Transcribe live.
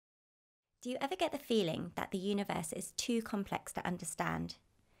Do you ever get the feeling that the universe is too complex to understand?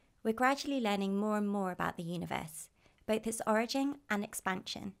 We're gradually learning more and more about the universe, both its origin and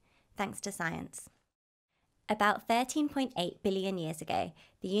expansion, thanks to science. About 13.8 billion years ago,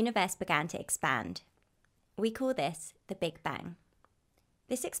 the universe began to expand. We call this the Big Bang.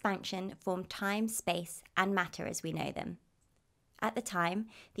 This expansion formed time, space, and matter as we know them. At the time,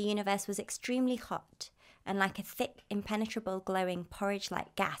 the universe was extremely hot and like a thick, impenetrable, glowing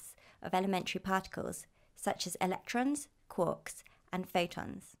porridge-like gas of elementary particles, such as electrons, quarks, and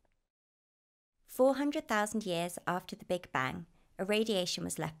photons. 400,000 years after the Big Bang, a radiation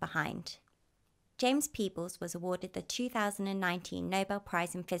was left behind. James Peebles was awarded the 2019 Nobel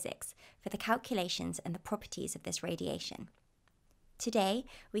Prize in Physics for the calculations and the properties of this radiation. Today,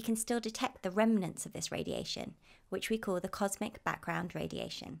 we can still detect the remnants of this radiation, which we call the cosmic background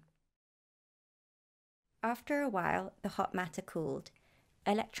radiation. After a while, the hot matter cooled.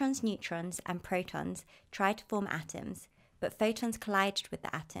 Electrons, neutrons, and protons tried to form atoms, but photons collided with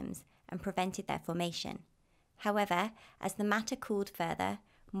the atoms and prevented their formation. However, as the matter cooled further,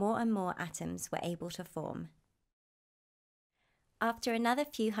 more and more atoms were able to form. After another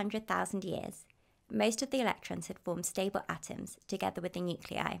few 100,000 years, most of the electrons had formed stable atoms together with the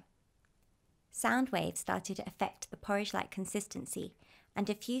nuclei. Sound waves started to affect the porridge-like consistency, and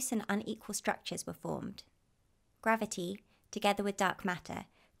diffuse and unequal structures were formed. Gravity, together with dark matter,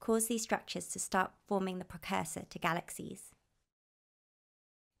 caused these structures to start forming the precursor to galaxies.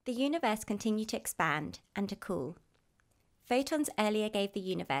 The universe continued to expand and to cool. Photons earlier gave the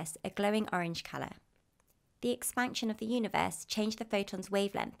universe a glowing orange colour. The expansion of the universe changed the photon's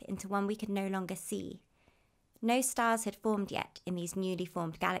wavelength into one we could no longer see. No stars had formed yet in these newly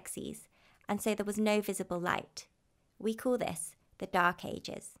formed galaxies, and so there was no visible light. We call this the Dark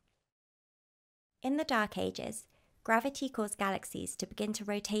Ages. In the Dark Ages, gravity caused galaxies to begin to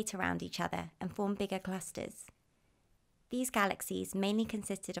rotate around each other and form bigger clusters. These galaxies mainly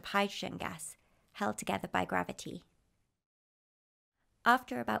consisted of hydrogen gas, held together by gravity.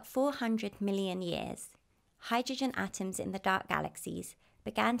 After about 400 million years, hydrogen atoms in the dark galaxies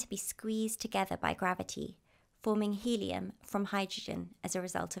began to be squeezed together by gravity, forming helium from hydrogen as a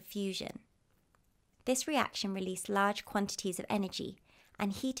result of fusion. This reaction released large quantities of energy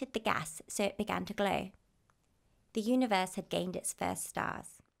and heated the gas so it began to glow. The universe had gained its first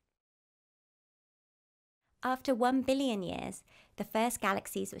stars. After 1 billion years, the first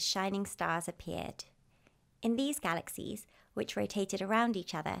galaxies with shining stars appeared. In these galaxies, which rotated around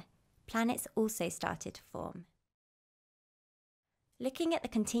each other, planets also started to form. Looking at the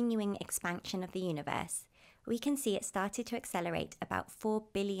continuing expansion of the universe, we can see it started to accelerate about 4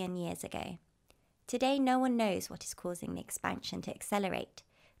 billion years ago. Today, no one knows what is causing the expansion to accelerate,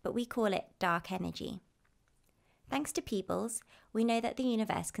 but we call it dark energy. Thanks to Peebles, we know that the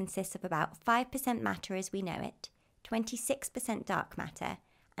universe consists of about 5% matter as we know it, 26% dark matter,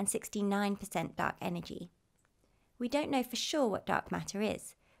 and 69% dark energy. We don't know for sure what dark matter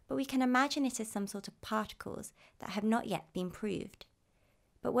is, but we can imagine it as some sort of particles that have not yet been proved.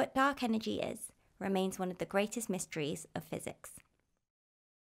 But what dark energy is remains one of the greatest mysteries of physics.